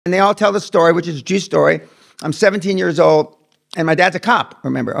And they all tell the story, which is a true story. I'm 17 years old, and my dad's a cop,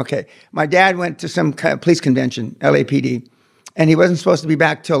 remember? Okay. My dad went to some police convention, LAPD, and he wasn't supposed to be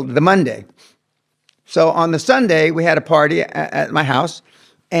back till the Monday. So on the Sunday, we had a party at my house,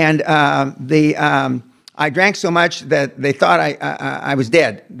 and I drank so much that they thought I was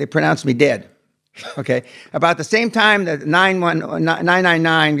dead. They pronounced me dead. Okay. About the same time that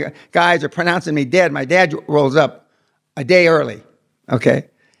 999 guys are pronouncing me dead, my dad rolls up a day early. Okay.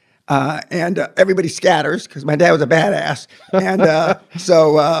 And everybody scatters because my dad was a badass. And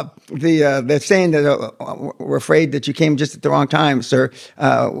so they're saying that we're afraid that you came just at the wrong time, sir.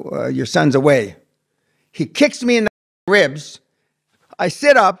 Your son's away. He kicks me in the ribs. I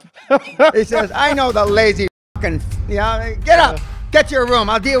sit up. He says, I know the lazy fucking, get up, get to your room.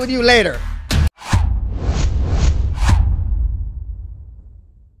 I'll deal with you later.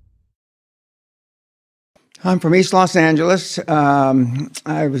 I'm from East Los Angeles.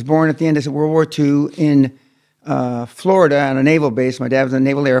 I was born at the end of World War II in Florida on a naval base. My dad was in the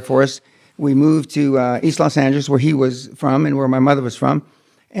Naval Air Force. We moved to East Los Angeles, where he was from and where my mother was from.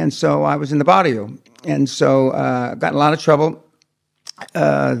 And so I was in the barrio. And so got in a lot of trouble.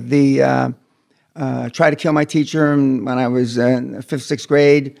 Tried to kill my teacher when I was in 5th, 6th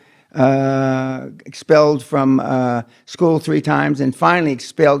grade. Expelled from school 3 times, and finally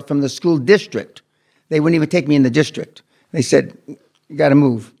expelled from the school district. They wouldn't even take me in the district. They said, you got to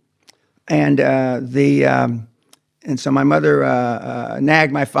move. And so my mother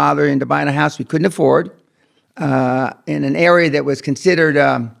nagged my father into buying a house we couldn't afford in an area that was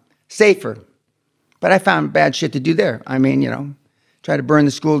considered safer. But I found bad shit to do there. I mean, try to burn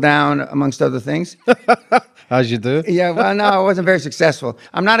the school down, amongst other things. As you do. Yeah, well, no, I wasn't very successful.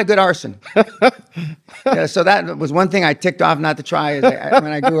 I'm not a good arson. Yeah, so that was one thing I ticked off not to try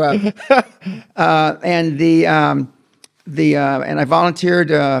when I grew up. And I volunteered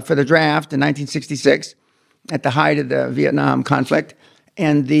for the draft in 1966 at the height of the Vietnam conflict.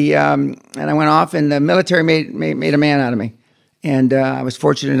 And I went off, and the military made a man out of me. And I was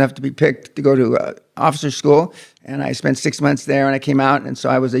fortunate enough to be picked to go to officer school. And I spent 6 months there, and I came out. And so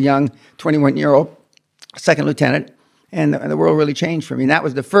I was a young 21-year-old second lieutenant. And the world really changed for me. And that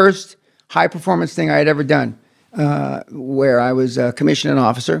was the first high-performance thing I had ever done, where I was commissioned an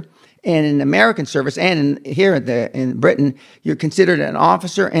officer. And in American service, and here in Britain, you're considered an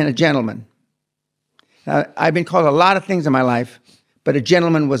officer and a gentleman. I've been called a lot of things in my life, but a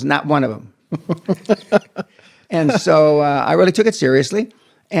gentleman was not one of them. And so I really took it seriously.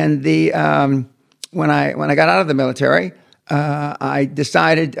 And when I got out of the military, I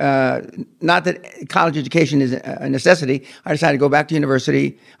decided not that college education is a necessity. I decided to go back to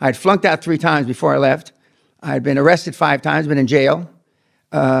university. I'd flunked out 3 times before I left. I'd been arrested 5 times, been in jail.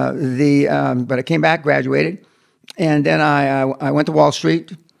 But I came back, graduated, and then I went to Wall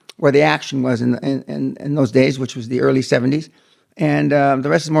Street, where the action was in those days, which was the early 70s. And the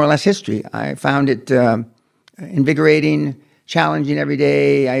rest is more or less history. I found it invigorating, challenging every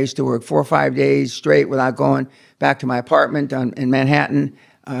day. I used to work 4 or 5 days straight without going back to my apartment in Manhattan.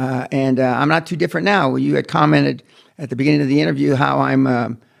 And I'm not too different now. You had commented at the beginning of the interview how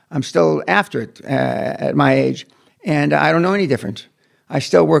I'm still after it at my age. And I don't know any different. I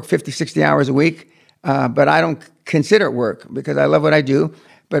still work 50, 60 hours a week, but I don't consider it work because I love what I do.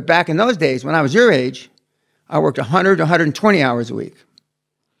 But back in those days, when I was your age, I worked 100 to 120 hours a week.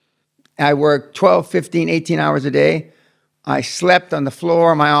 I worked 12, 15, 18 hours a day. I slept on the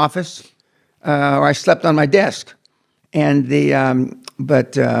floor of my office, or I slept on my desk. And then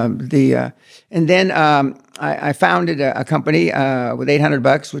I founded a company with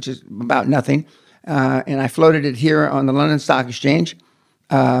 $800, which is about nothing, and I floated it here on the London Stock Exchange.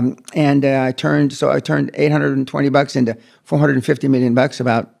 And I turned $820 into $450 million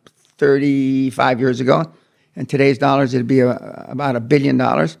about 35 years ago. In today's dollars, it'd be about $1 billion,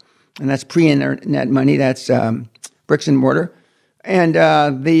 and that's pre-internet money. That's bricks and mortar. And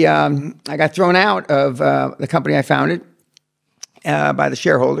I got thrown out of the company I founded by the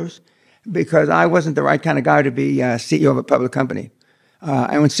shareholders because I wasn't the right kind of guy to be CEO of a public company.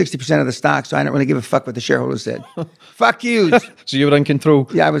 I owned 60% of the stock, so I didn't really give a fuck what the shareholders said. Fuck you. So you were in control?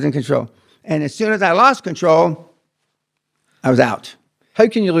 Yeah, I was in control. And as soon as I lost control, I was out. How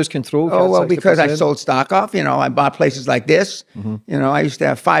can you lose control? Oh, well, because I sold stock off. I bought places like this. Mm-hmm. I used to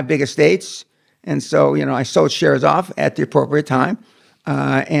have 5 big estates. And so, I sold shares off at the appropriate time.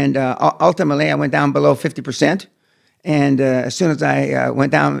 And ultimately, I went down below 50%. And as soon as I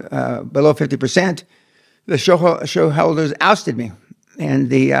went down below 50%, the shareholders ousted me. And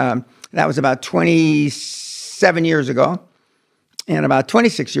that was about 27 years ago. And about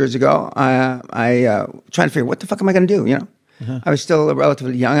 26 years ago, I trying to figure, what the fuck am I going to do, I was still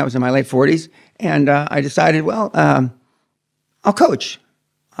relatively young. I was in my late 40s. And I decided, well, I'll coach.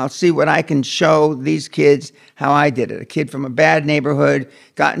 I'll see what I can show these kids how I did it. A kid from a bad neighborhood,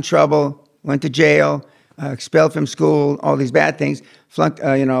 got in trouble, went to jail, expelled from school, all these bad things, flunked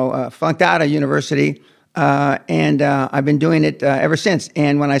out of university. And I've been doing it ever since.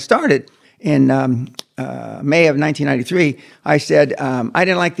 And when I started in May of 1993, I said I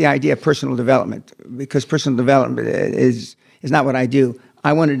didn't like the idea of personal development because personal development is not what I do.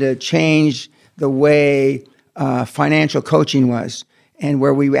 I wanted to change the way financial coaching was and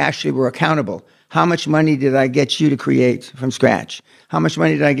where we actually were accountable. How much money did I get you to create from scratch? How much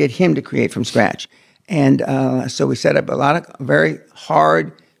money did I get him to create from scratch? And so we set up a lot of very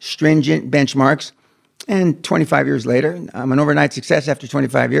hard, stringent benchmarks. And 25 years later, I'm an overnight success after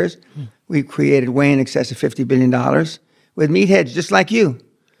 25 years. We've created way in excess of $50 billion with meatheads just like you,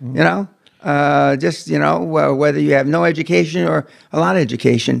 whether you have no education or a lot of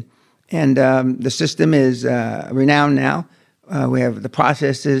education. And the system is renowned now. We have the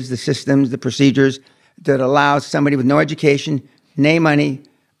processes, the systems, the procedures that allow somebody with no education, no money,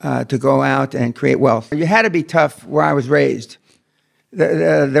 to go out and create wealth. You had to be tough where I was raised.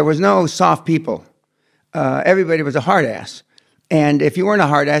 There was no soft people. Everybody was a hard ass. And if you weren't a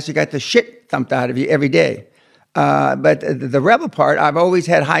hard ass, you got the shit thumped out of you every day. But the rebel part, I've always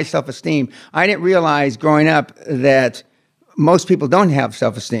had high self-esteem. I didn't realize growing up that most people don't have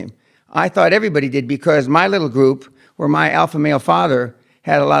self-esteem. I thought everybody did because my little group, where my alpha male father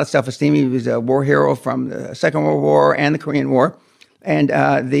had a lot of self-esteem. He was a war hero from the Second World War and the Korean War. And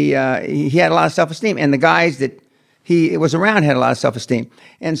he had a lot of self-esteem. And the guys that he was around had a lot of self-esteem.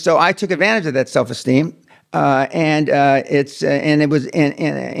 And so I took advantage of that self-esteem. And it was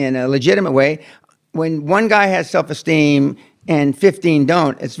in a legitimate way. When one guy has self-esteem and 15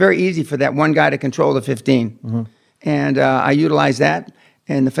 don't, it's very easy for that one guy to control the 15. Mm-hmm. And I utilize that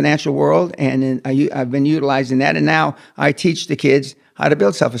in the financial world, and I've been utilizing that. And now I teach the kids how to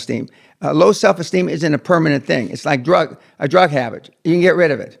build self-esteem. Low self-esteem isn't a permanent thing. It's like a drug habit. You can get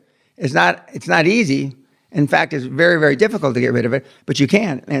rid of it. It's not easy. In fact, it's very, very difficult to get rid of it, but you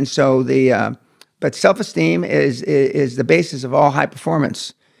can. And so but self-esteem is the basis of all high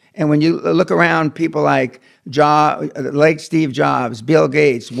performance. And when you look around, people like Steve Jobs, Bill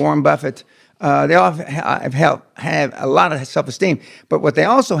Gates, Warren Buffett, they all have a lot of self-esteem. But what they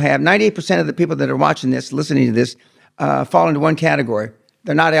also have, 98% of the people that are watching this, listening to this, fall into one category.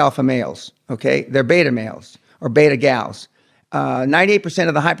 They're not alpha males, okay? They're beta males or beta gals. 98%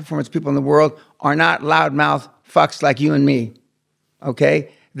 of the high-performance people in the world are not loudmouth fucks like you and me,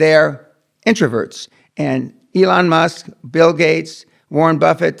 okay? They're introverts. And Elon Musk, Bill Gates, Warren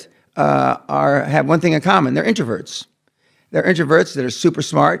Buffett have one thing in common. They're introverts. They're introverts that are super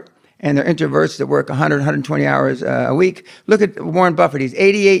smart, and they're introverts that work 100, 120 hours a week. Look at Warren Buffett. He's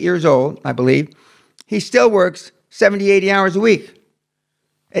 88 years old, I believe. He still works 70, 80 hours a week.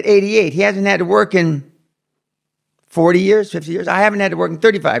 At 88, he hasn't had to work in 40 years, 50 years. I haven't had to work in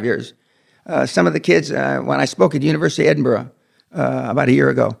 35 years. Some of the kids, when I spoke at the University of Edinburgh about a year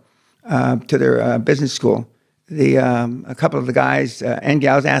ago to their business school, a couple of the guys and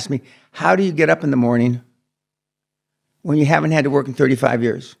gals asked me, how do you get up in the morning when you haven't had to work in 35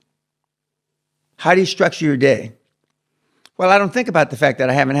 years? How do you structure your day? Well, I don't think about the fact that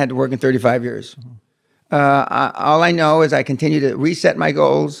I haven't had to work in 35 years. All I know is I continue to reset my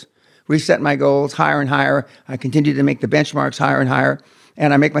goals higher and higher. I continue to make the benchmarks higher and higher,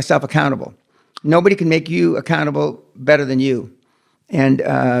 and I make myself accountable. Nobody can make you accountable better than you. And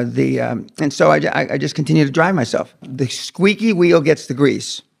so I just continue to drive myself. The squeaky wheel gets the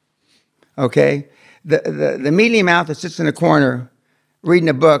grease. Okay? The mealy mouth that sits in a corner reading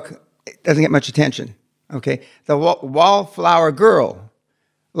a book doesn't get much attention. Okay? The wallflower girl,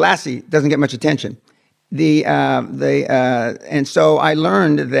 Lassie, doesn't get much attention. And so I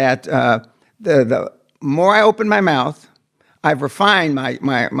learned that the more I open my mouth, I've refined my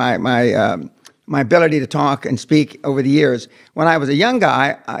ability to talk and speak over the years. When I was a young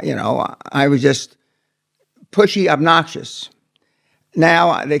guy, I was just pushy, obnoxious.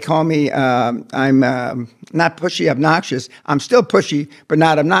 Now they call me, I'm not pushy, obnoxious. I'm still pushy, but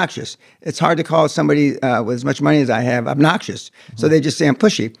not obnoxious. It's hard to call somebody with as much money as I have obnoxious. Mm-hmm. So they just say I'm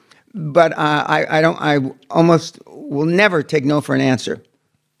pushy. But I almost will never take no for an answer.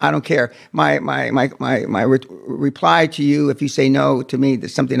 I don't care. My reply to you, if you say no to me,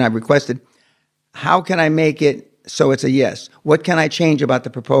 that's something I've requested. How can I make it so it's a yes? What can I change about the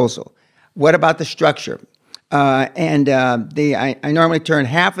proposal? What about the structure? I normally turn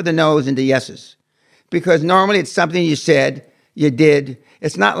half of the no's into yeses, because normally it's something you said, you did.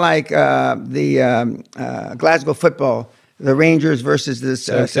 It's not like the Glasgow football. the Rangers versus the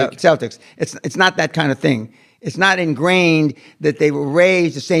Celtics. It's not that kind of thing. It's not ingrained that they were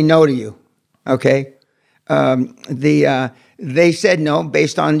raised to say no to you. Okay, they said no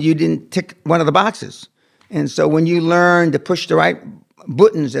based on you didn't tick one of the boxes, and so when you learn to push the right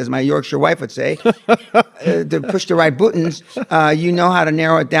buttons, as my Yorkshire wife would say, to push the right buttons, you know how to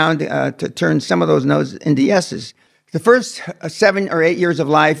narrow it down to turn some of those no's into yeses. The first 7 or 8 years of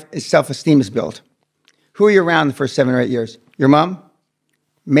life is self-esteem is built. Who are you around the first 7 or 8 years? Your mom,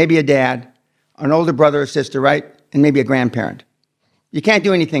 maybe a dad, an older brother or sister, right? And maybe a grandparent. You can't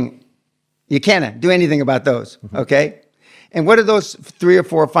do anything. You cannot do anything about those, okay? And what do those 3 or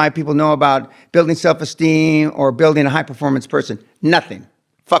 4 or 5 people know about building self-esteem or building a high-performance person? Nothing.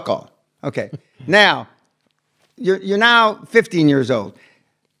 Fuck all. Okay. Now, you're now 15 years old.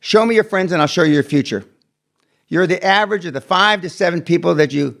 Show me your friends and I'll show you your future. You're the average of the 5 to 7 people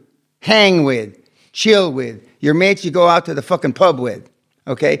that you hang with, chill with, your mates you go out to the fucking pub with,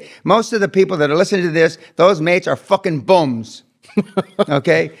 okay? Most of the people that are listening to this, those mates are fucking bums.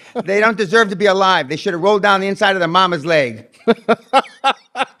 Okay? They don't deserve to be alive. They should have rolled down the inside of their mama's leg.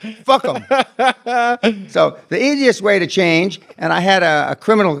 Fuck them. So the easiest way to change, and I had a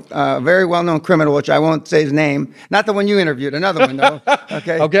criminal, very well-known criminal, which I won't say his name, not the one you interviewed, another one though.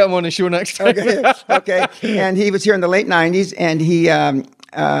 Okay? I'll get him on the show next time. Okay. And he was here in the late 90s, and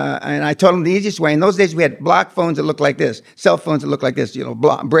and I told him the easiest way. In those days, we had block phones that looked like this, cell phones that looked like this,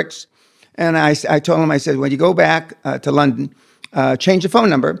 bricks. And I told him, I said, when you go back to London, change the phone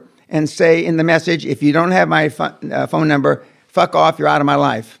number and say in the message, if you don't have my phone number, fuck off, you're out of my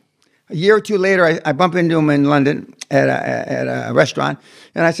life. A year or 2 later, I bump into him in London at a restaurant,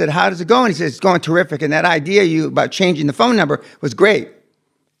 and I said, how does it go? And he says, it's going terrific, and that idea about changing the phone number was great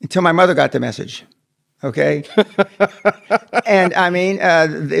until my mother got the message, okay? And I mean,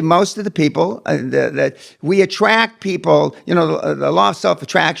 most of the people, that we attract people, the law of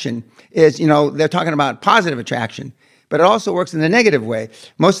self-attraction is, they're talking about positive attraction, but it also works in the negative way.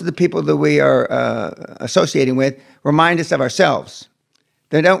 Most of the people that we are associating with remind us of ourselves.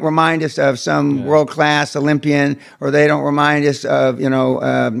 They don't remind us of some world-class Olympian, or they don't remind us of,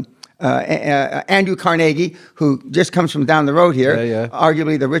 Andrew Carnegie, who just comes from down the road here,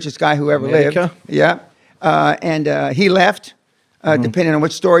 arguably the richest guy who ever lived. Yeah, and he left, depending on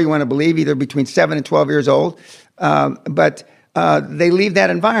which story you want to believe, either between 7 and 12 years old. But they leave that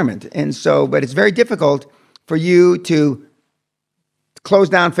environment, and so, but it's very difficult for you to close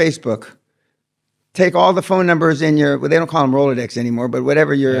down Facebook, take all the phone numbers in your, well, they don't call them Rolodex anymore, but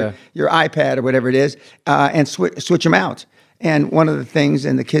whatever your iPad or whatever it is, and switch them out. And one of the things,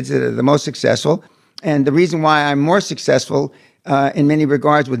 and the kids that are the most successful, and the reason why I'm more successful in many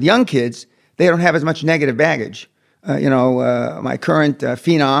regards with young kids, they don't have as much negative baggage. My current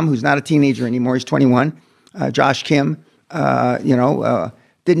phenom, who's not a teenager anymore, he's 21, Josh Kim,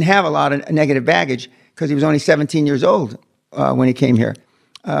 didn't have a lot of negative baggage because he was only 17 years old when he came here.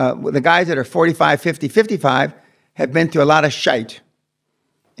 The guys that are 45, 50, 55 have been through a lot of shite.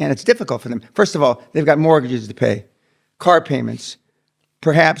 And it's difficult for them. First of all, they've got mortgages to pay, car payments,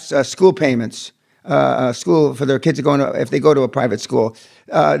 perhaps school payments, school for their kids to go into, if they go to a private school.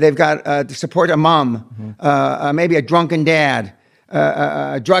 They've got to support a mom, maybe a drunken dad,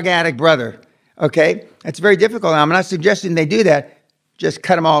 a drug addict brother. Okay? It's very difficult. I'm not suggesting they do that. Just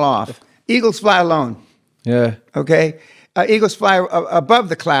cut them all off. Eagles fly alone. Yeah. Okay? Eagles fly above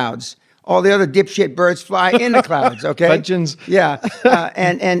the clouds. All the other dipshit birds fly in the clouds, okay? Pigeons. Yeah.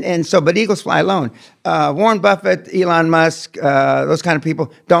 And so, but eagles fly alone. Warren Buffett, Elon Musk, those kind of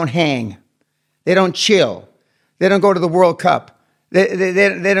people don't hang. They don't chill. They don't go to the World Cup. They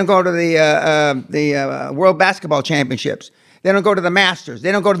don't go to the World Basketball Championships. They don't go to the Masters.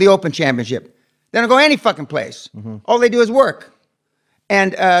 They don't go to the Open Championship. They don't go any fucking place. Mm-hmm. All they do is work.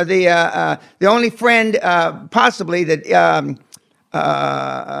 And the only friend possibly that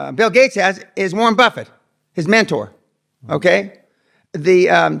Bill Gates has is Warren Buffett, his mentor. Okay,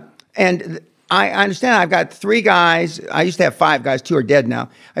 and I understand. I've got 3 guys. I used to have 5 guys. 2 are dead now.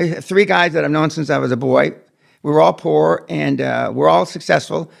 I have 3 guys that I've known since I was a boy. We were all poor and we're all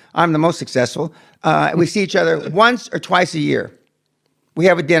successful. I'm the most successful. We see each other once or twice a year. We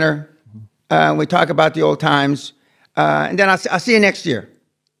have a dinner. We talk about the old times. And then I'll see you next year.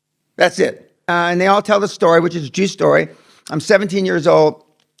 That's it. And they all tell the story, which is a true story. I'm 17 years old,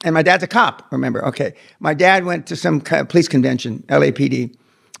 and my dad's a cop, remember? Okay. My dad went to some police convention, LAPD,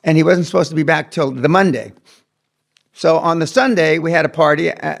 and he wasn't supposed to be back till the Monday. So on the Sunday, we had a party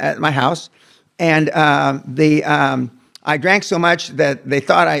at my house, and I drank so much that they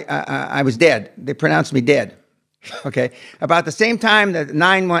thought I was dead. They pronounced me dead. Okay. About the same time that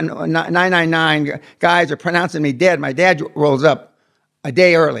 999 guys are pronouncing me dead, my dad rolls up a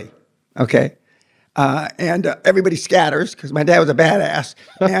day early. Okay. And everybody scatters because my dad was a badass.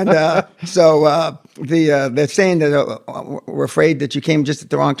 And so they're saying that we're afraid that you came just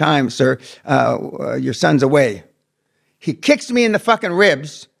at the wrong time, sir. Your son's away. He kicks me in the fucking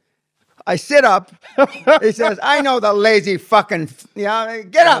ribs. I sit up. He says, I know the lazy fucking,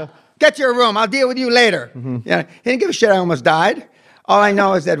 get up. Get to your room. I'll deal with you later. He didn't give a shit. I almost died. All I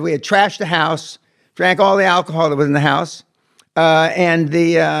know is that we had trashed the house, drank all the alcohol that was in the house,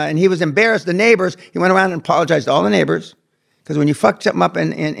 and he was embarrassed. The neighbors, he went around and apologized to all the neighbors, because when you fuck something up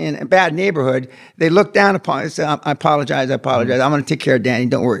in a bad neighborhood, they look down upon it and say, I apologize. I'm going to take care of Danny.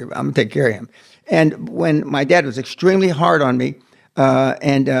 Don't worry. I'm going to take care of him. And when my dad was extremely hard on me,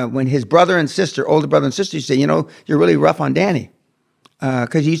 and when his brother and sister, older brother and sister, used to say, you're really rough on Danny.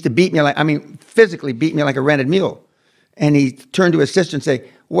 Because he used to beat me physically beat me like a rented mule. And he turned to his sister and say,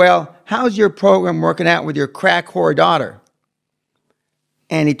 well, how's your program working out with your crack whore daughter?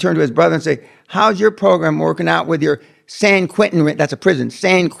 And he turned to his brother and say, how's your program working out with your San Quentin, that's a prison,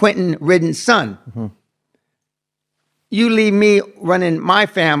 San Quentin ridden son? You leave me running my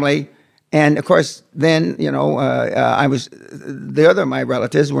family. And of course, then, the other of my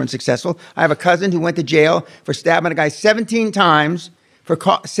relatives weren't successful. I have a cousin who went to jail for stabbing a guy 17 times for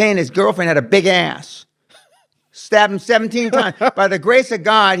saying his girlfriend had a big ass. Stabbed him 17 times. By the grace of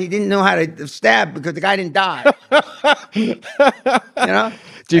God, he didn't know how to stab because the guy didn't die. Do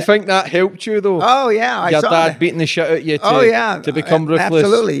you think that helped you, though? Oh, yeah. Your dad beating the shit out of you to become ruthless?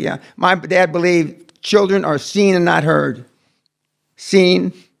 Absolutely, yeah. My dad believed children are seen and not heard.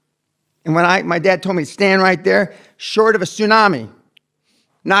 Seen. And when my dad told me to stand right there, short of a tsunami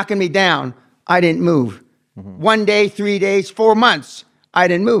knocking me down, I didn't move. 1 day, 3 days, 4 months, I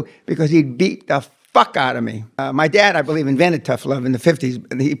didn't move because he'd beat the fuck out of me. My dad, I believe, invented tough love in the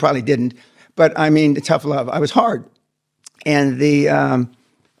 50s. He probably didn't. But I mean, the tough love. I was hard. And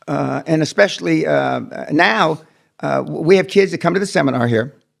and especially now, we have kids that come to the seminar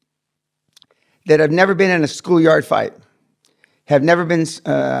here that have never been in a schoolyard fight, have never been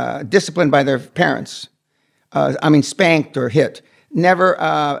disciplined by their parents. Spanked or hit.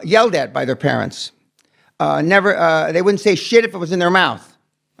 Never yelled at by their parents. They wouldn't say shit if it was in their mouth.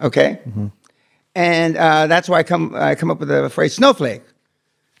 Okay? And that's why I come up with the phrase snowflake,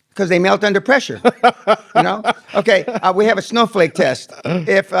 because they melt under pressure. Okay, we have a snowflake test.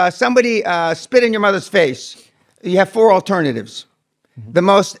 If somebody spit in your mother's face, you have 4 alternatives. The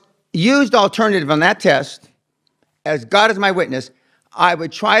most used alternative on that test, as God is my witness, I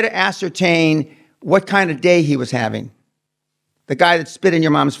would try to ascertain what kind of day he was having. The guy that spit in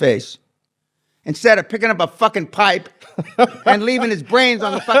your mom's face. Instead of picking up a fucking pipe and leaving his brains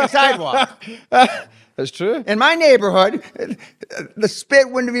on the fucking sidewalk. That's true. In my neighborhood, the spit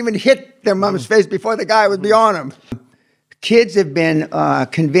wouldn't have even hit their mom's face before the guy would be on him. Kids have been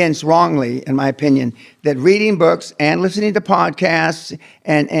convinced wrongly, in my opinion, that reading books and listening to podcasts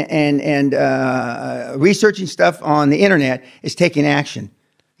and researching stuff on the internet is taking action.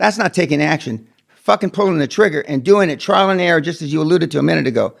 That's not taking action. Fucking pulling the trigger and doing it trial and error, just as you alluded to a minute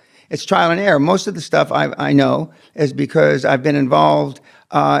ago. It's trial and error. Most of the stuff I know is because I've been involved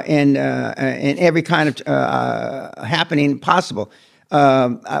in every kind of happening possible.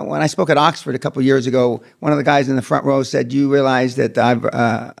 When I spoke at Oxford a couple of years ago, one of the guys in the front row said, "You realize that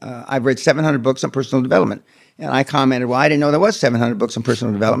I've read 700 books on personal development." And I commented, "Well, I didn't know there was 700 books on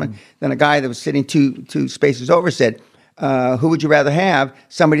personal development." Then a guy that was sitting two spaces over said, "Who would you rather have?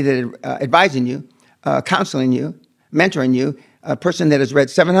 Somebody that is advising you, counseling you, mentoring you, a person that has read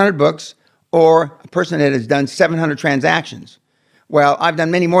 700 books, or a person that has done 700 transactions?" Well, I've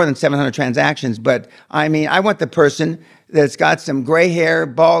done many more than 700 transactions, but I want the person that's got some gray hair,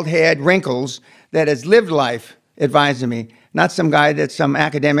 bald head, wrinkles, that has lived life advising me, not some guy that's some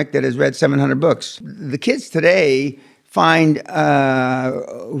academic that has read 700 books. The kids today find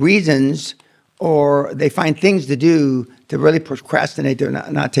reasons, or they find things to do to really procrastinate, to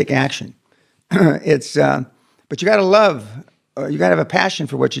not take action. But you got to love, you got to have a passion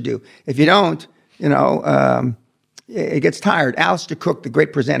for what you do. If you don't, it gets tired. Alistair Cook, the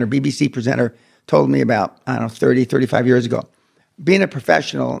great presenter, BBC presenter, told me about, 30, 35 years ago. Being a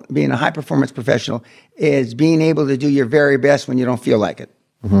professional, being a high-performance professional, is being able to do your very best when you don't feel like it.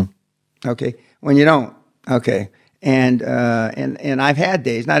 Okay? When you don't. Okay? And I've had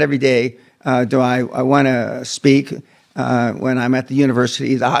days, not every day, do I want to speak when I'm at the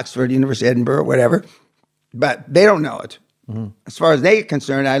universities, Oxford, University of Edinburgh, whatever. But they don't know it. As far as they're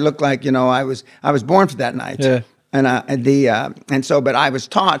concerned, I look like, I was born for that night. Yeah. But I was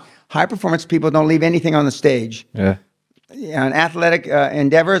taught High performance people don't leave anything on the stage. Yeah. On athletic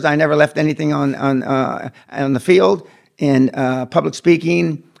endeavors, I never left anything on the field. In public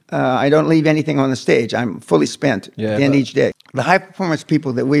speaking, I don't leave anything on the stage. I'm fully spent at the end of each day. The high performance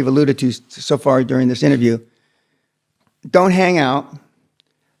people that we've alluded to so far during this interview don't hang out,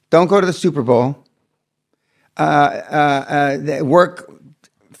 don't go to the Super Bowl, they work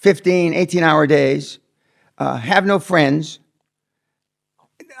 15, 18-hour days, have no friends.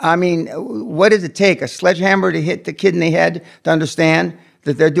 I mean, what does it take? A sledgehammer to hit the kid in the head to understand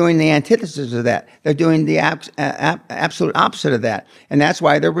that they're doing the antithesis of that. They're doing the absolute opposite of that, and that's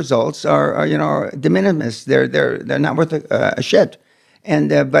why their results are de minimis. They're not worth a shit.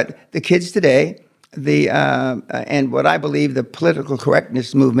 And but the kids today, and what I believe the political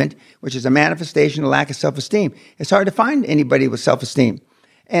correctness movement, which is a manifestation of lack of self-esteem. It's hard to find anybody with self-esteem,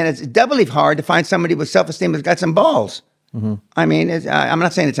 and it's doubly hard to find somebody with self-esteem that's got some balls. Mm-hmm. I mean, I'm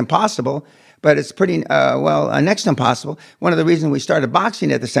not saying it's impossible, but it's pretty, next to impossible. One of the reasons we started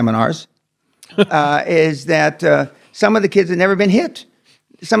boxing at the seminars is that some of the kids had never been hit.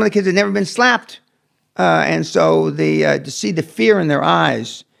 Some of the kids had never been slapped. And so to see the fear in their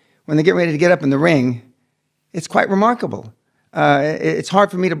eyes when they get ready to get up in the ring, it's quite remarkable. It's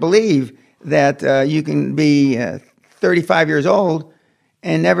hard for me to believe that you can be 35 years old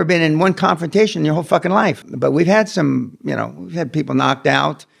and never been in one confrontation in your whole fucking life. But we've had some, we've had people knocked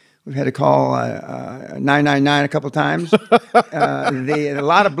out. We've had to call 999 a couple of times. A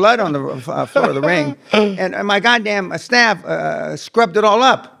lot of blood on the floor of the ring. And my goddamn staff scrubbed it all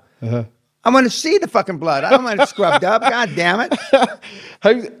up. Uh-huh. I want to see the fucking blood. I don't want it scrubbed up. God damn it.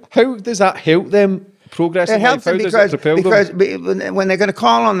 How does that help them progress in life? How does it propel them? Because when they're going to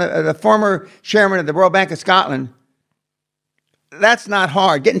call on the former chairman of the Royal Bank of Scotland, that's not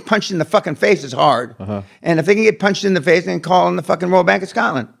hard. Getting punched in the fucking face is hard. Uh-huh. And if they can get punched in the face, they can call on the fucking Royal Bank of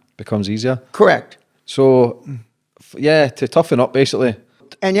Scotland. Becomes easier. Correct. So, yeah, to toughen up, basically.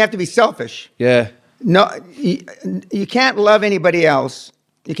 And you have to be selfish. Yeah. No, you can't love anybody else.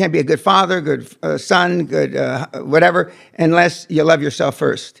 You can't be a good father, good son, good whatever, unless you love yourself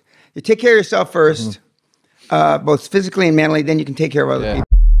first. You take care of yourself first, both physically and mentally, then you can take care of other people.